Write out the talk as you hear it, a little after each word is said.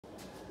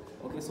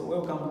Okay, so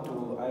welcome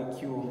to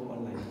IQ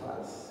online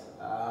class.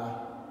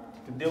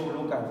 Today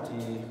we'll look at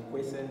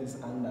questions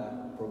under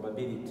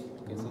probability.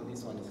 Okay, so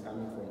this one is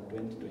coming from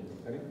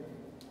 2023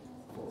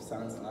 for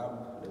Science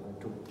Lab level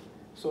 2.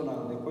 So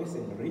now the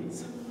question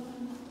reads,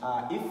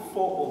 if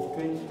 4 of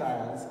 20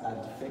 tires are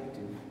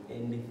defective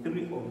and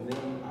 3 of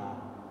them are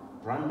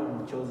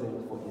randomly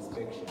chosen for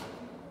inspection.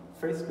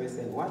 First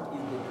question, what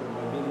is the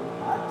probability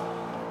that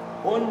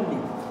only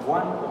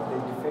one of the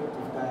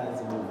defective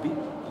tires will be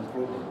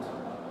included?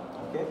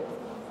 Okay?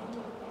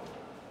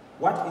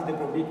 What is the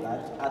probability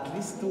that at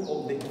least 2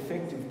 of the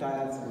defective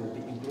tires will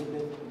be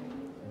included?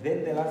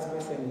 Then the last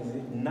question is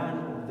none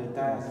of the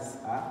tires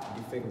are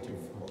defective.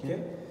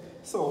 Okay?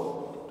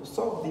 So to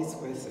solve this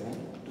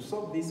question,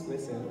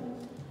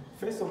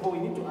 first of all, we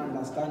need to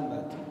understand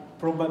that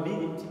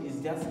probability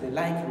is just the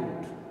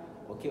likelihood,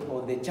 okay,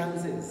 or the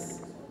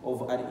chances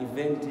of an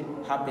event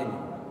happening.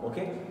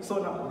 Okay? So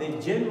now the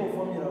general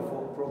formula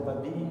for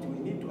probability, we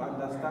need to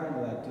understand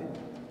that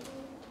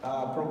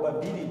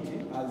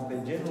probability as the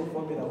general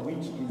formula,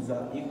 which is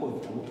equal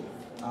to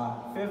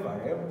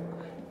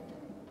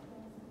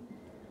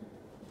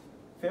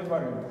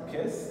favorable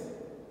case,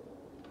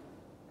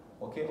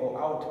 okay,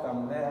 or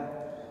outcome there,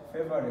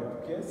 favorable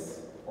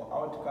case or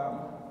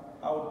outcome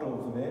out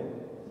of the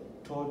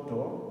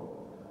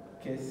total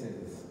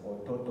cases or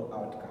total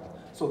outcome.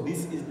 So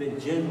this is the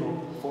general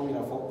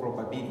formula for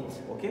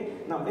probability. Okay,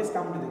 now let's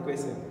come to the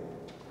question.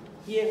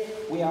 Here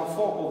we have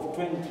 4 of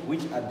 20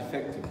 which are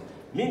defective.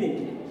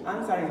 Meaning,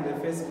 answering the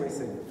first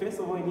question, first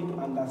of all, you need to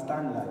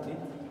understand that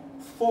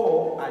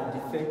 4 are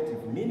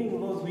defective,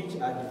 meaning those which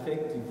are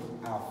defective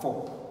are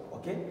 4.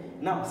 Okay?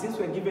 Now, since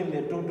we're given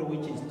the total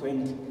which is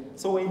 20,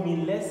 so when we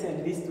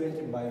lessen this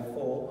 20 by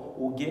 4,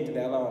 we'll get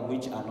the other one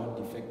which are not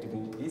defective,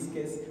 in this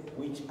case,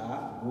 which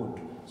are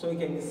good. So you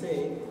can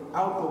say,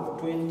 out of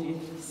 20,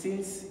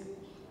 since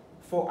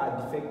 4 are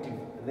defective,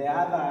 the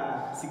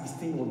other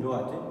 16 will do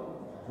what?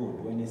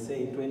 Good, when you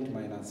say 20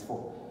 minus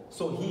 4.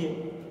 So here,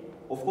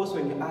 of course,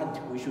 when you add,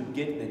 we should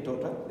get the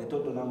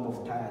total number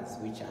of tires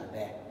which are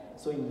there.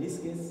 So in this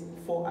case,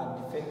 4 are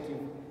defective,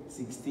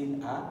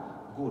 16 are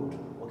good.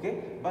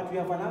 Okay? But we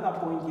have another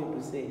point here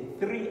to say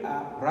 3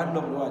 are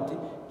randomly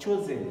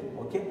chosen.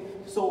 Okay?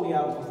 So we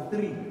have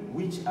 3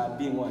 which are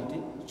being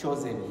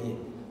chosen here.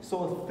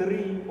 So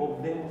 3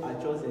 of them are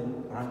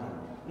chosen randomly.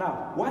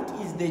 Now, what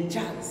is the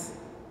chance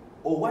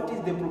or what is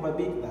the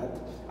probability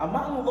that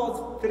among those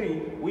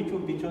 3 which will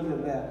be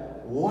chosen there,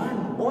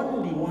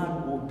 only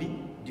one will be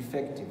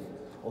defective?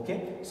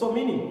 Okay, so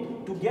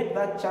meaning to get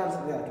that chance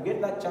there,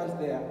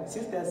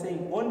 since they are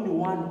saying only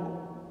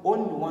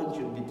one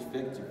should be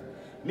defective,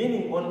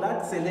 meaning on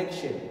that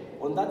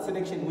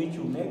selection which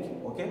you make,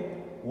 okay,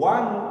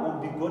 one will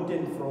be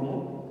gotten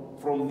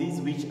from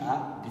these which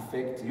are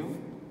defective.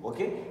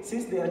 Okay,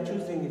 since they are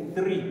choosing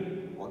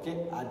 3,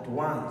 okay, at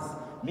once,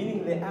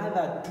 meaning the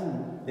other two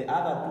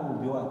will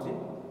be what?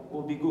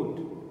 Will be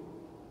good.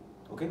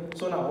 Okay,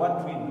 so now what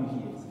do we do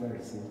here? It's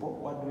very simple.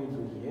 What do we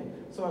do here?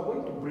 So we're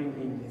going to bring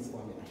in this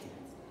formula here.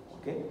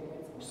 Okay,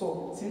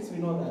 so since we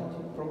know that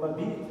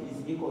probability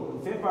is equal to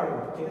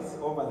favorable case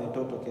over the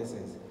total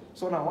cases.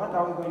 So now what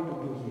are we going to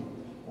do here?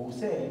 We'll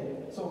say,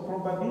 so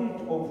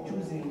probability of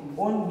choosing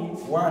only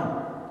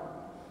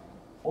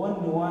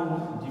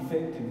one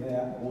defective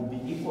there will be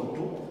equal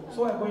to,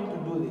 so we're going to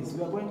do this.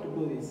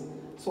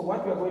 So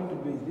what we are going to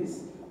do is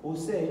this. We'll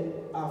say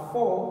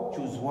 4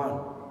 choose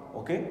 1.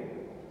 Okay?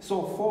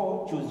 So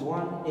 4 choose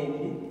 1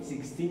 and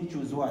 16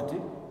 choose what?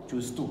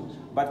 Choose 2.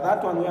 But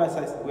that one we are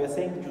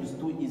saying choose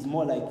 2 is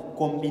more like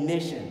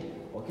combination.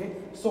 Okay?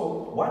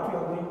 So what we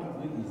are going to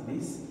do is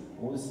this.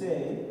 We'll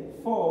say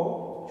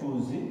 4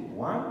 choose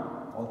 1.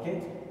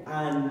 Okay?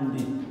 And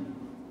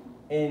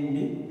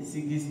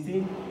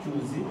 16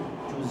 choose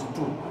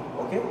 2.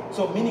 Okay?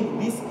 So meaning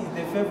this is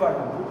the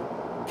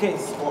favorable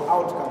case or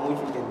outcome which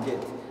we can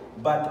get.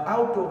 But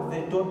out of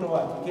the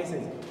total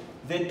cases,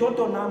 the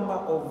total number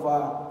of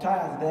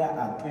tires there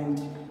are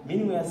 20.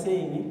 Meaning we are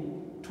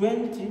saying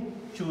 20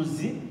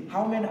 choose,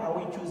 how many are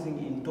we choosing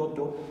in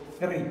total?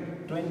 3.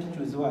 20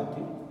 choose what?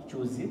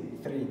 Choose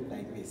 3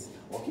 like this.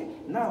 Okay?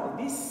 Now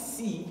this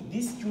C,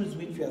 this choose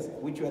which we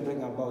are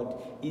talking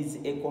about is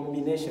a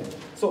combination.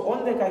 So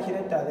on the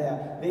calculator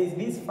there is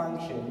this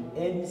function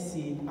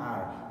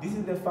NCR. This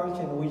is the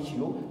function which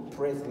you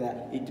press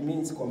there. It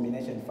means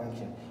combination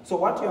function. So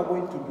what you are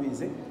going to do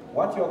is,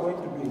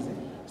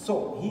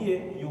 so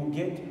here you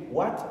get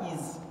what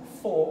is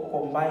 4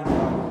 combined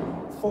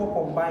 1.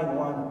 4 combined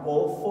 1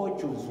 or 4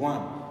 choose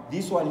 1.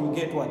 This one you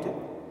get what?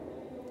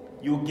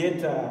 You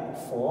get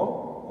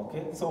 4.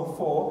 Okay, so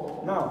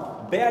 4.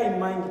 Now, bear in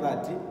mind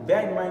that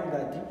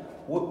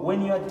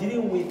when you are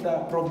dealing with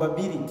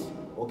probability,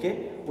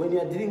 okay, when you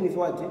are dealing with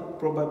what?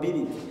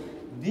 Probability.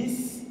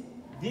 This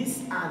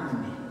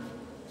and,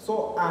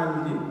 so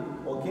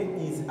and, okay,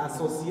 is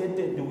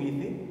associated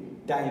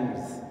with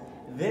times.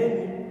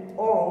 Then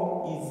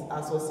or is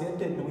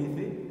associated with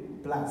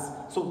plus.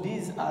 So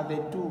these are the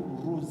 2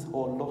 rules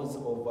or laws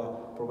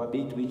of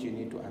probability which you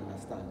need to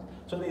understand.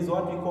 So there is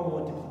what we call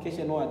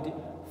multiplication what?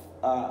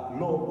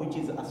 law which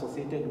is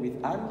associated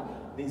with and.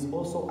 There's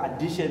also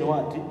addition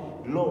what?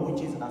 Law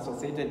which is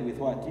associated with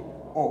what?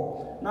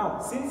 Or. Now,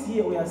 since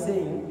here we are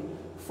saying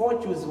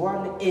 4 choose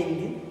 1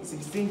 and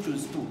 16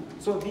 choose 2.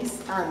 So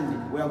this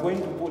and we are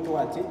going to put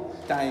what?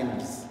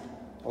 Times.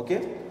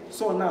 Okay?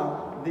 So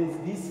now there's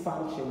this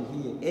function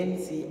here,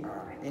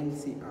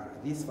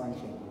 NCR, this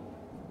function.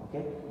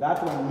 Okay?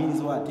 That one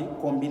means what?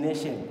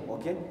 Combination.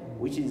 Okay?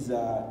 Which is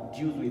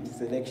deals with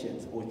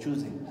selections or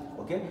choosing.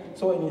 Okay?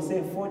 So when you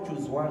say 4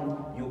 choose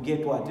 1, you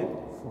get what?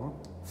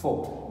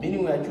 4.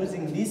 Meaning we are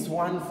choosing this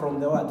one from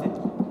the what?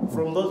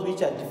 From those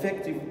which are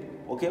defective.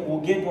 Okay?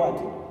 We'll get what?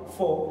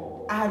 4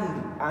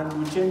 and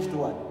we change to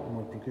what?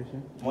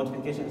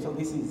 Multiplication. So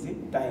this is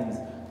it, times.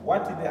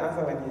 What is the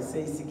answer when you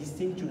say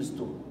 16 choose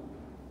 2?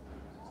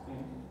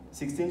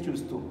 16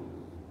 choose 2.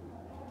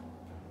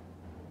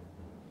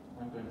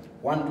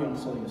 120.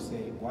 So you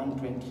say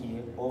 120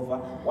 here over.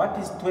 What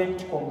is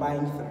 20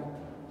 combined 3?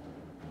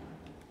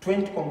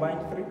 20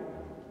 combined 3?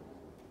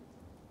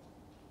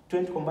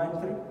 20 combined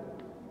 3?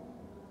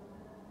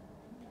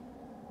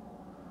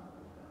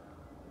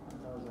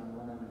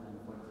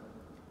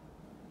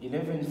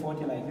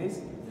 1140 like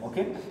this.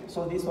 Okay,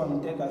 so this one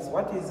will take us,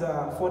 what is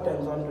 4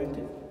 times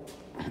 120?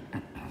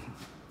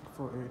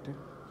 480.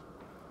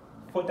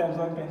 4 times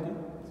 120?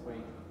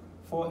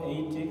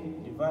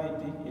 480 divide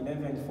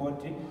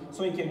 1140.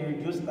 So you can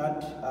reduce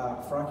that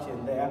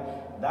fraction there.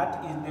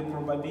 That is the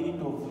probability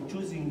of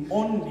choosing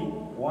only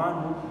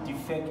one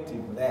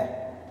defective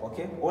there.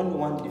 Okay, only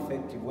one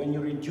defective. When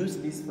you reduce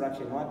this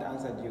fraction, what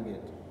answer do you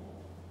get?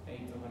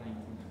 8 over 19.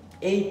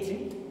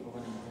 80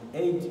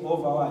 8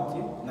 over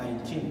what?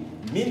 19.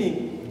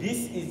 Meaning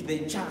this is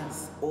the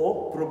chance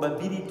or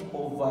probability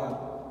of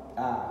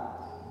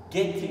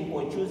getting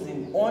or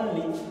choosing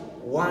only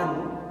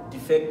one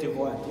defective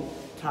what?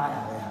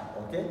 Tire there.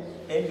 Okay?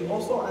 And you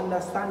also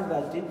understand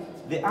that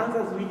the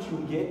answers which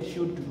you get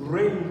should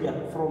range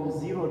from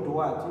 0 to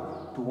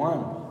what? To 1.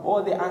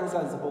 All the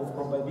answers of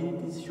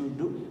probabilities should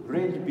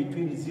range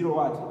between 0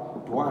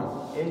 what? To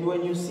 1. And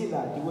when you see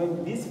that,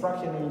 when this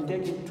fraction, when you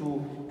take it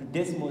to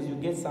decimals, you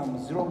get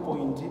some 0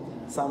 point,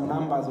 some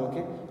numbers,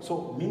 okay?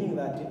 So, meaning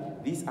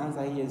that this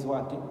answer here is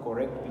what?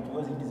 Correct,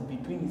 because it is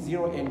between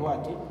 0 and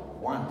what?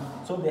 1.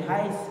 So, the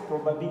highest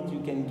probability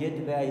you can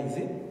get there is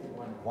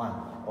 1.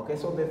 Okay,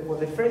 so for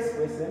the first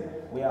question,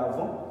 we have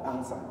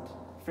answered.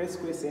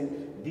 First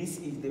question, this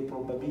is the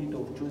probability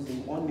of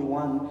choosing only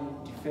one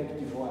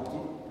defective what?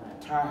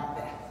 Tire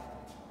there.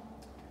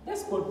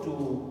 Let's go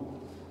to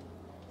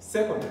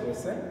second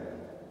question.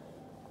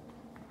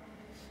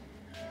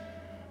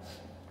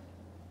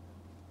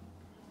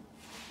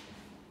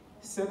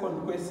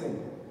 Second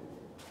question.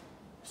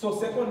 So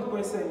second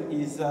question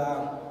is,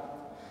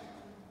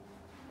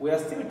 we are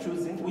still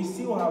choosing, we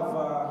still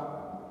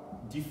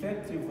have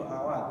defective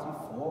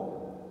what?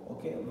 4.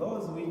 Okay,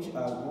 those which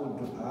are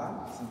good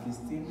are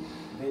 16.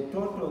 The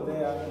total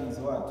there is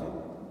what?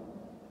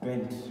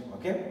 20.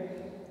 Okay?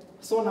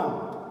 So now,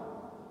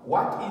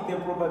 what is the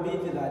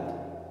probability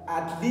that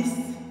at least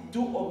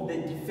 2 of the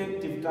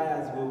defective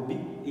tires will be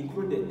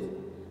included?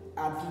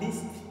 At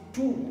least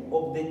 2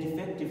 of the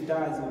defective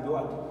tires will be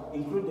what?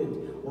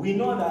 Included. We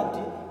know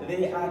that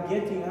they are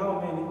getting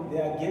how many?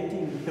 They are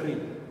getting 3,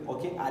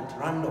 okay, at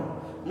random.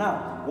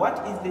 Now,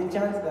 what is the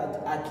chance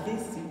that at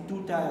least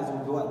 2 tires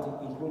will be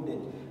what? Included.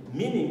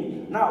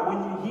 Meaning, now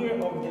when you hear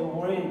of the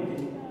word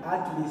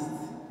at least,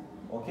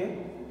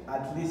 okay,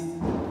 at least,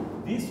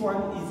 this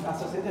one is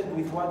associated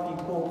with what we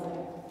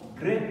call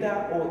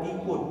greater or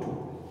equal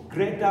to.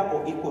 Greater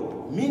or equal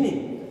to.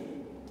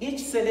 Meaning,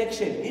 each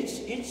selection,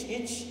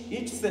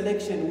 each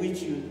selection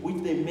which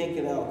they make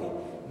there, okay,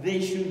 they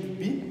should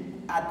be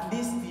at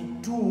least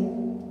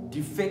 2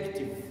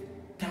 defective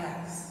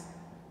tires.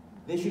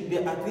 They should be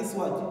at least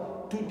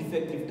what? 2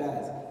 defective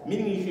tires.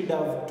 Meaning you should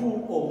have 2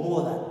 or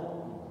more than,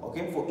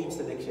 okay, for each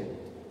selection.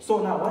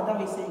 So now what are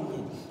we saying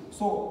here?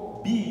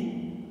 So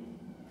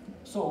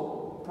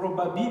so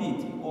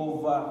probability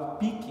of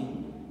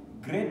picking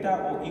greater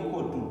or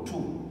equal to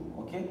 2.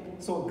 Okay,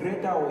 so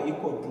greater or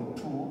equal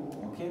to 2.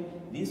 Okay,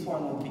 this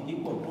one will be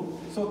equal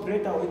to, so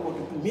greater or equal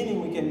to 2,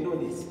 meaning we can do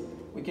this.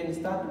 We can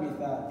start with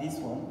this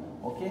one,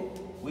 okay?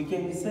 We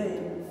can say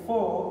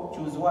 4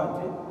 choose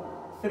what?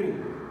 3.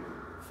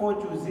 4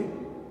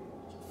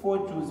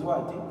 choose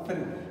what? 3.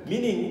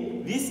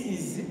 Meaning this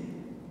is,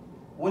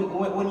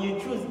 when you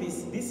choose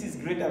this is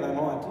greater than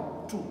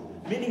what? 2.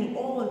 Meaning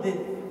all the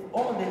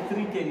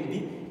 3 can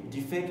be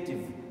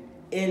defective.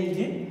 And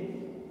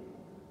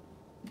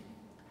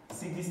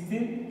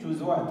 16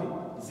 choose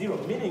what? 0.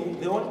 Meaning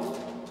they won't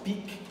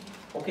pick.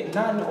 Okay,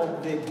 none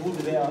of the good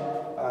there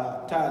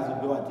tires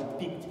will be what?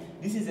 Picked.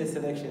 This is a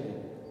selection.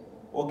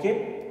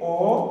 Okay?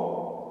 Or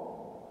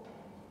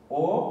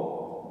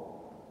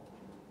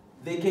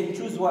they can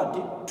choose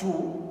what?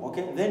 2.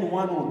 Okay? Then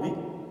 1 will be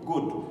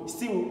good.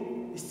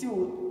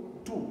 Still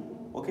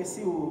 2. Okay?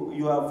 Still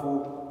you have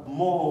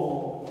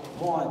more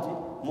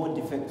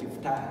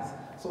defective tires.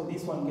 So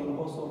this one can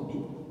also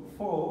be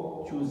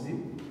 4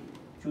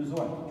 choose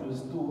what?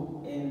 Choose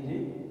 2 and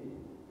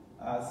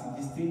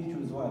 16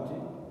 choose what?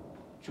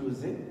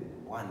 Choose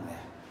 1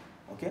 there.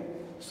 Okay?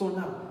 So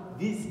now,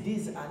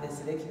 these are the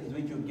selections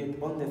which you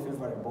get on the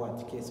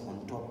favorable case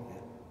on top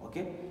there.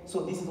 Okay?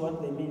 So this is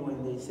what they mean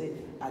when they say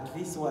at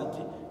least what?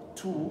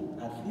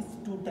 At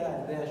least two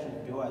tires there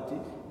should be what?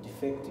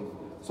 Defective.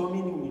 So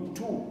meaning with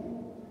 2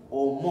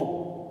 or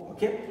more.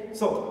 Okay?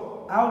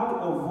 So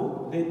out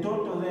of the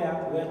total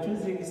there, we are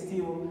choosing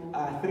still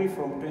 3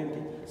 from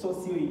 20. So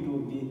still it will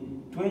be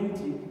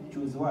 20,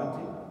 choose what?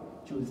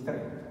 Choose 3.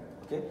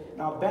 Okay?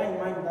 Now bear in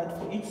mind that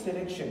for each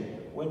selection,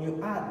 when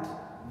you add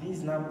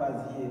these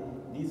numbers here,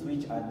 these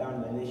which are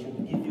down, they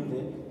should give you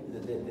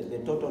the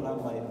total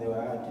number they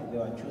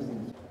were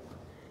choosing.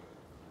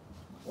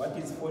 What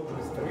is 4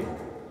 choose 3?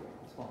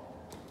 4.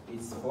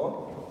 It's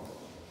 4.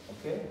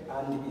 Okay?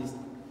 And is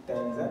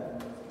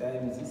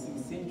times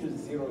 16 choose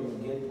 0, you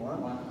get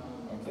 1.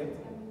 Okay?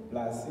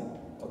 Plus,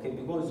 okay,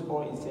 because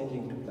all is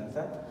changing to plus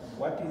that.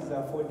 What is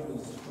 4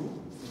 choose 2?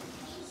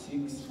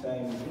 6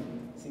 times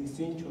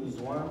 16 choose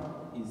 1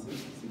 is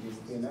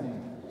 16.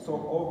 So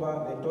over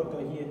the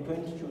total here,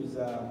 20 choose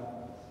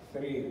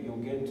 3, you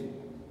get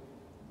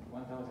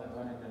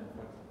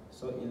 1,140.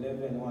 so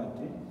 11 what?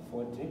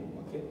 40.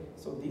 Okay.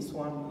 So this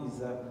one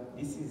is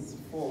this is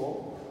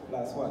 4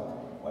 plus what?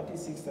 What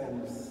is 6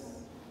 times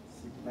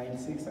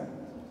 96?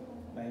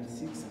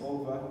 96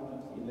 over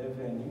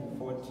 11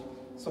 40.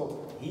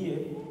 So here,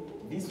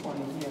 this one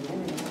here,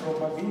 meaning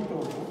probability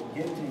of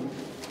getting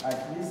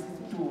at least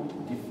 2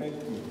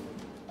 defective.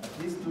 At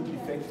least 2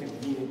 defective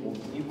here will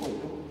be equal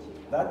to,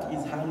 that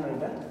is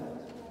 100.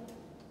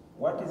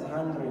 What is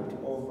 100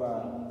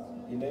 over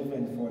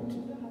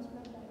 1140?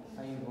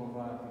 5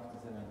 over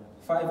 57.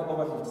 5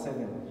 over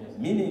 57. Yes.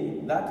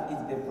 Meaning that is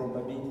the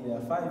probability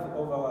there. 5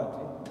 over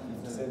what?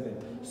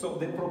 57. So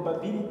the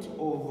probability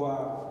of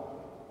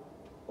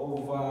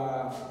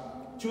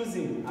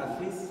choosing at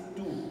least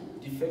 2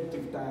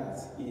 defective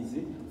tires is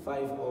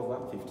 5 over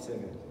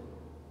 57.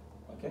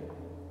 Okay?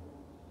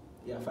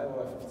 Yeah, 5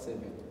 over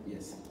 57.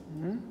 Yes.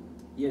 Mm-hmm.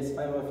 Yes,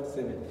 5 over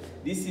 57.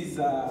 This is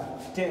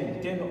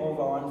 10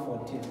 over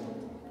 114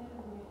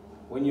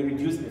 when you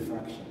reduce the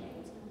fraction.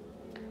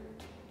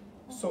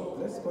 So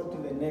let's go to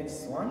the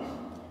next one.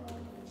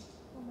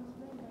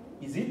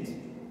 Is it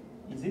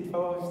 5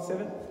 over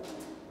 57?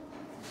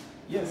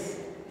 Yes.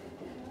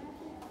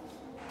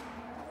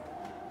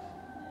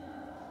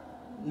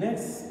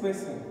 Next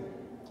question.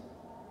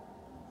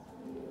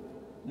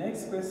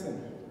 Next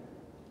question.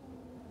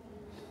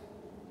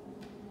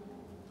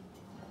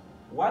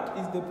 What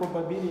is the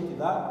probability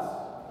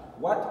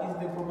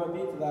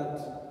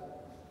that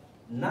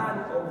none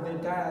of the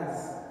tires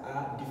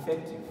are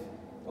defective?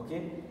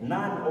 Okay?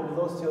 None of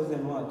those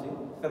chosen what?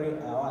 3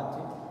 are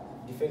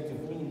what?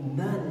 Defective. Meaning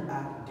none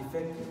are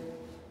defective.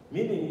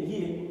 Meaning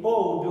here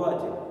all will be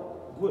what?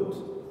 Good.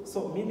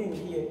 So meaning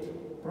here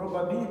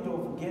probability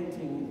of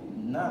getting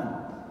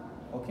none,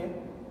 okay,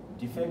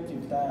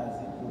 defective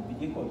tires will be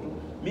equal to,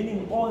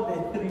 meaning all the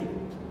three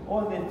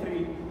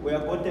were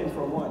gotten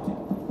from what?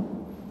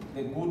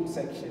 The good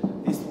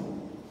section, this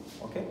one,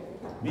 okay?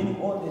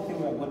 Meaning all the 3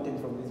 were gotten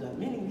from this one.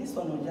 Meaning this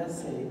one will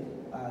just say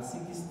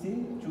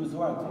 16, choose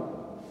what?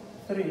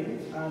 3,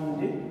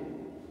 and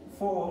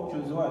 4,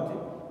 choose what?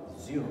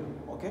 0,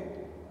 okay?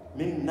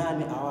 Meaning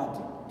none are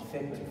what?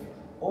 Defective.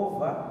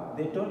 Over,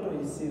 the total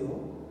is 0,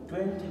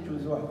 20,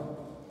 choose what?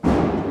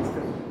 Choose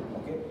 3,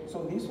 okay?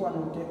 So this one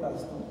will take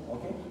us to,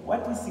 okay?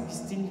 What is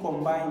 16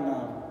 combined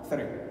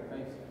 3?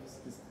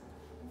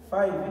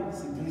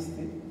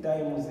 560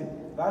 times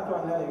that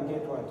one there you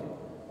get what?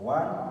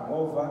 1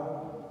 over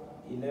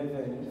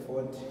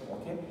 1140.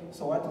 Okay?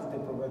 So what is the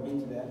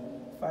probability there?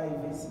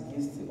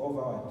 560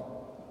 over what?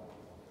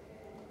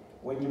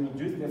 When you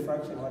reduce the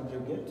fraction, what do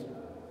you get?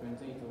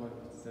 28 over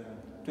 57.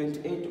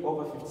 28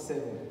 over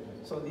 57.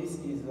 So this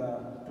is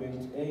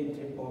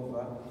 28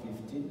 over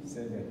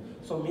 57.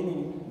 So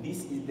meaning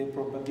this is the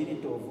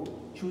probability of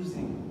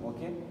choosing,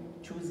 okay?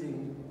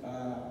 Choosing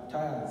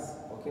tires,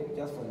 okay,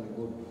 just from the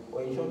good.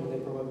 Or in short, the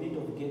probability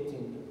of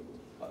getting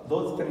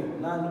those 3,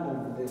 none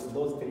of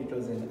those 3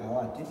 chosen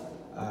are what?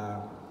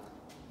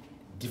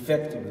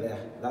 Defective there.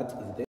 That is the